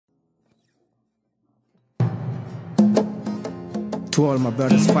To all my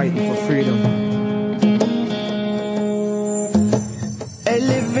brothers fighting for freedom. Hey,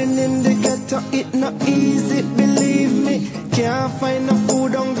 living in the ghetto, it not easy, believe me. Can't find no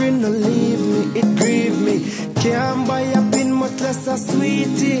food, hungry, no leave me, it grieve me. Can't buy a pin, much less a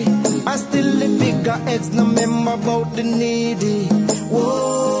sweetie. I still the bigger heads, no remember about the needy.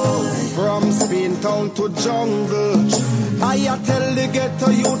 Whoa, from Spain town to jungle, I tell the ghetto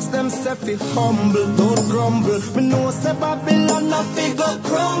youths themself be humble, don't grumble. Me know say Babylon a figure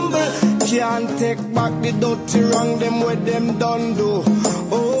crumble. Can't take back the dirty wrong them what them done do.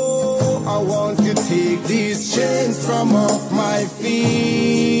 Oh, I want to take these chains from off my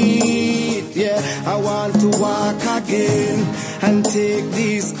feet. Yeah, I want to walk again and take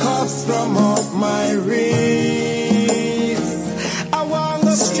these cuffs from off my wrists. I want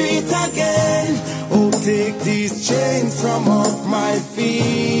the street again. Oh, take these chains from off my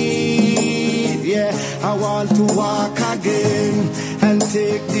feet. Yeah, I want to walk again and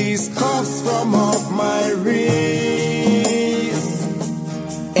take these cuffs from off my wrist.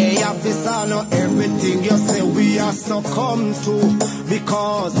 Hey, officer, know everything you say we are succumb to,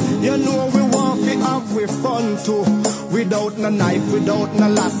 because you know we want to have we fun too. Without no knife, without no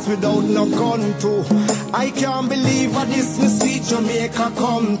lass, without no gun too. I can't believe what this my sweet Jamaica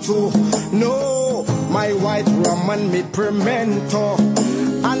come to. No, my white rum and me pimento,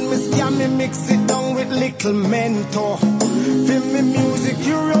 and me scam me mix it down with little mentor. Feel me music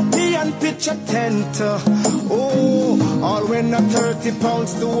European picture tent. Oh, all when a 30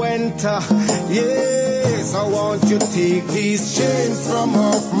 pounds to enter. Yes, I want you to take these chains from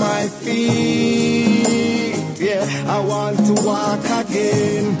off my feet. Yeah, I want to walk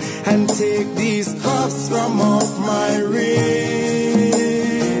again and take these cuffs from off my wrist.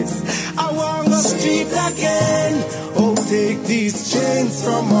 I want the street again. Oh, take these chains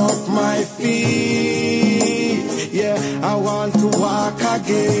from off my feet. Yeah, I want to walk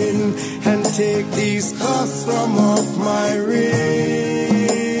again and take these cuffs from off my wrist.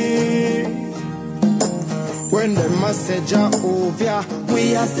 When them a say Jehovah,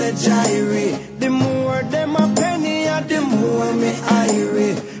 we a say Jireh. The more them a penny, the more me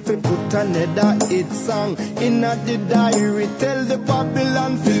irie. We put another hit song in a the diary. Tell the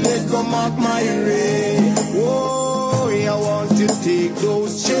Babylon feel it come out my way. Whoa, I want to take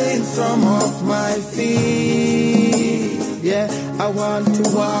those chains from off my feet. Yeah, I want to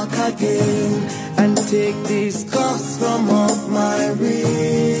walk again and take these cuffs from off my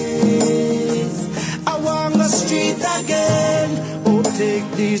wrist. I want the street again. Oh, take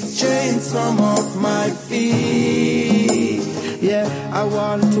these chains from off my feet. Yeah, I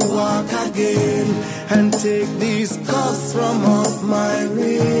want to walk again and take these cuffs from off my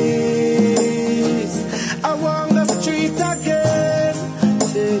wrist. I want the street again.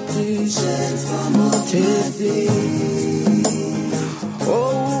 Take these chains from off my feet.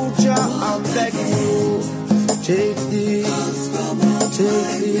 Oh, Jah, I beg you, take these,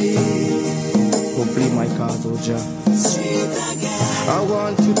 take these. Go play my cards, oh Jah. I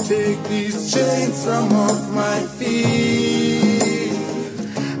want to take these chains from off my feet.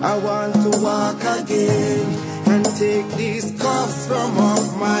 I want to walk again and take these cuffs from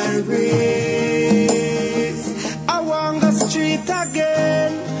off my wrist. I want the street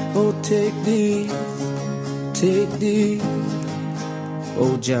again. Oh, take these, take these.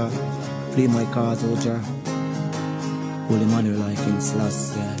 Oh Jah, play my cards, oh Jah. Holy Manuel like in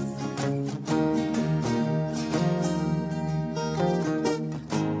Slash, yeah.